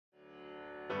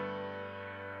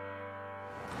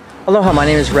Aloha, my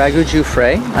name is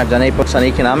Raghu-nomics. I've done 8 books on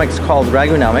economics called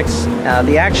Raghu-nomics.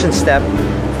 The action step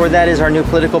for that is our new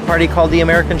political party called the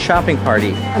American Shopping Party.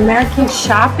 American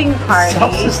Shopping Party.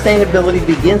 Self-sustainability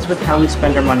begins with how we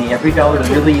spend our money. Every dollar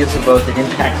really is a vote that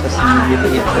impacts us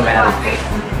immediately and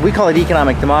dramatically. We call it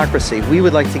economic democracy. We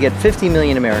would like to get 50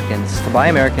 million Americans to buy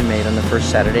American made on the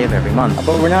first Saturday of every month.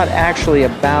 But we're not actually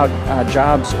about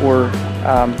jobs or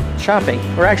shopping.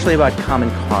 We're actually about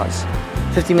common cause.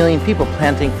 50 million people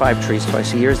planting 5 trees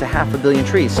twice a year is 500 million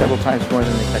trees, several times more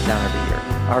than they cut down every year.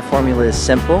 Our formula is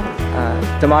simple.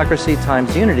 Democracy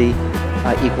times unity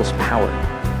equals power.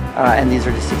 And these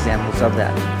are just examples of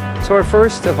that. So our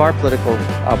first of our political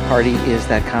party is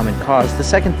that common cause. The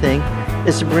second thing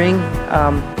is to bring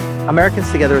Americans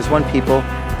together as one people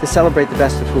to celebrate the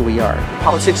best of who we are.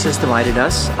 Politics has divided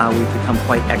us. We've become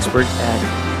quite expert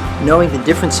at knowing the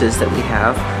differences that we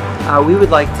have. We would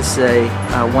like to say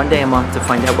one day a month to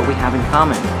find out what we have in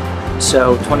common.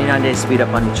 So 29 days to beat up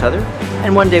on each other,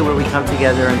 and one day where we come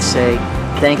together and say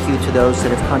thank you to those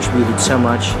that have contributed so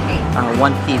much,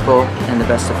 one people, and the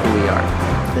best of who we are.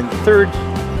 Then the third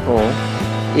goal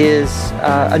is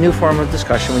a new form of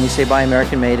discussion. When you say buy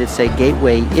American made, it's a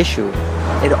gateway issue.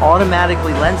 It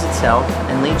automatically lends itself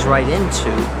and leads right into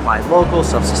buy local,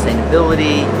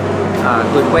 self-sustainability,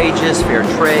 good wages, fair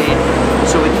trade.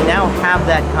 So we can now have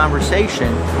that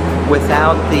conversation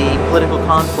without the political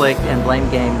conflict and blame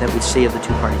game that we see of the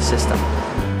two-party system.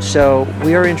 So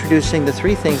we are introducing the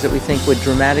 3 things that we think would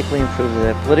dramatically improve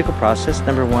the political process.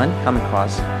 Number 1, common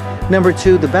cause. Number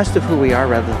 2, the best of who we are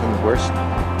rather than the worst.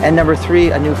 And number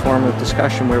 3, a new form of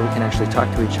discussion where we can actually talk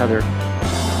to each other.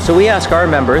 So we ask our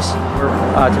members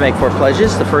to make 4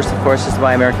 pledges. The first, of course, is to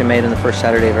buy American made on the first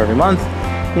Saturday of every month.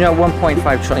 You know,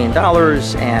 $1.5 trillion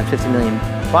and 50 million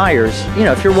buyers. You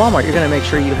know, if you're Walmart, you're going to make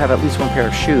sure you have at least 1 pair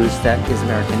of shoes that is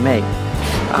American made.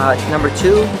 Number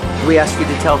 2, we ask you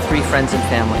to tell 3 friends and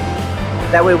family.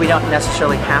 That way we don't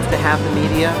necessarily have to have the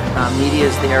media. Media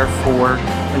is there for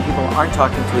when people aren't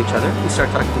talking to each other. We start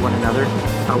talking to one another.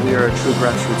 We are a true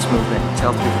grassroots movement.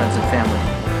 Tell 3 friends and family.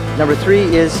 Number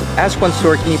 3 is ask one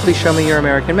store, can you please show me your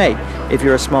American made? If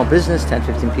you're a small business, 10,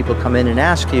 15 people come in and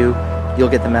ask you, you'll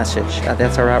get the message.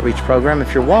 That's our outreach program.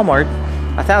 If you're Walmart,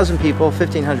 1,000 people,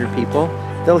 1,500 people,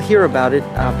 they'll hear about it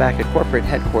back at corporate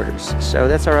headquarters. So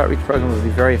that's our outreach program. Will be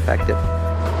very effective.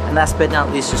 And last but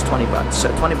not least is 20 bucks.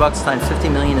 So 20 bucks times 50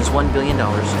 million is $1 billion.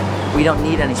 We don't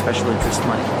need any special interest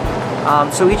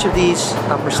money. So each of these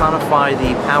personify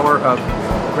the power of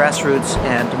grassroots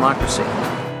and democracy.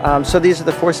 So these are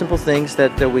the 4 simple things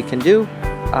that we can do.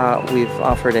 We've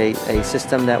offered a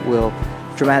system that will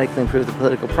dramatically improve the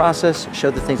political process,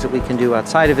 show the things that we can do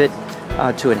outside of it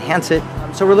to enhance it.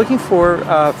 So we're looking for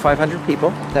 500 people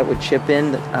that would chip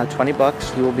in 20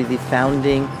 bucks. You will be the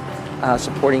founding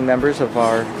supporting members of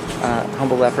our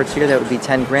humble efforts here. That would be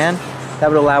 10 grand. That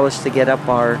would allow us to get up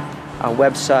our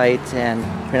website and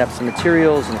print up some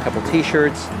materials and a couple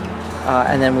t-shirts,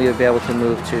 and then we would be able to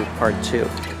move to part 2.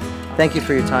 Thank you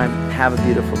for your time. Have a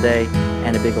beautiful day,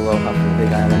 and a big aloha from the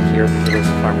Big Island here at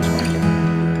the Farmers Market.